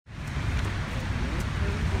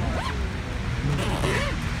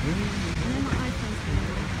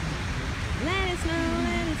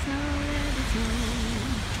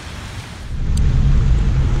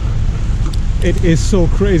It is so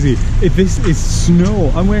crazy. This is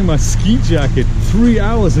snow. I'm wearing my ski jacket. 3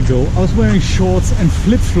 hours ago, I was wearing shorts and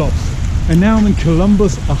flip-flops. And now I'm in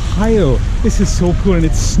Columbus, Ohio. This is so cool, and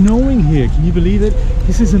it's snowing here. Can you believe it?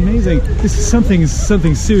 This is amazing. This is something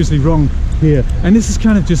seriously wrong here. And this is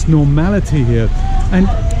kind of just normality here. And,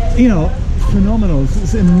 you know, phenomenal.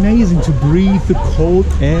 It's amazing to breathe the cold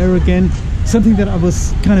air again. Something that I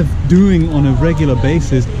was kind of doing on a regular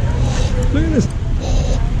basis. Look at this.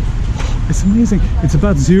 It's amazing. It's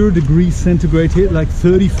about 0 degrees centigrade here, like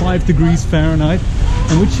 35 degrees Fahrenheit.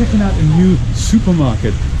 And we're checking out a new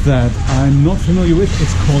supermarket that I'm not familiar with.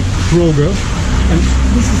 It's called Kroger. And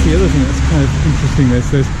this is the other thing that's kind of interesting.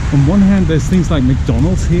 There's on one hand, there's things like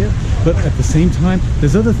McDonald's here, but at the same time,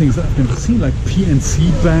 there's other things that I've never seen, like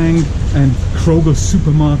PNC Bank and Kroger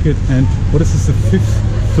Supermarket. And what is this, the Fifth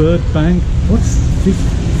Third Bank? What's Fifth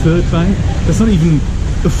Third Bank? That's not even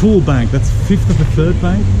a full bank. That's fifth of a third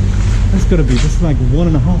bank. That's got to be just like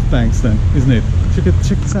 1.5 banks then, isn't it?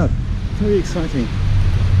 Check this out. Very exciting.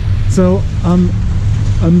 So I'm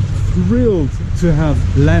thrilled to have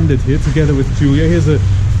landed here together with Julia. Here's a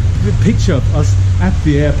picture of us at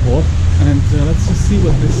the airport, and let's just see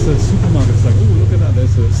what this supermarket is like. Oh, look at that!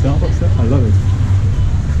 There's a Starbucks there. I love it,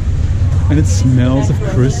 and it smells of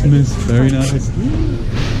Christmas. Very nice. A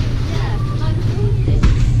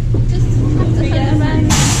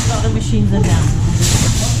lot of machines are down.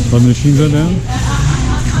 The machines are down?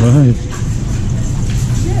 Right.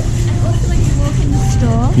 And also when you walk in the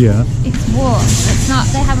store, Yeah. it's warm. It's not,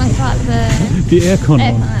 they haven't got the Aircon on.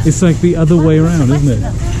 Aircon. It's like the other way around, isn't it?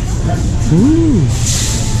 Ooh.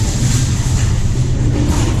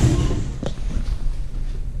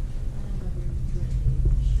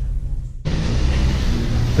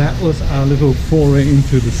 That was our little foray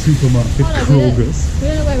into the supermarket, Kroger's. We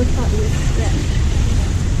don't know where we're from yet.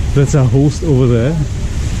 That's our host over there,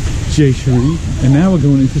 Jay Cherie. And now we're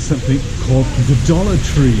going into something called the Dollar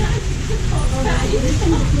Tree.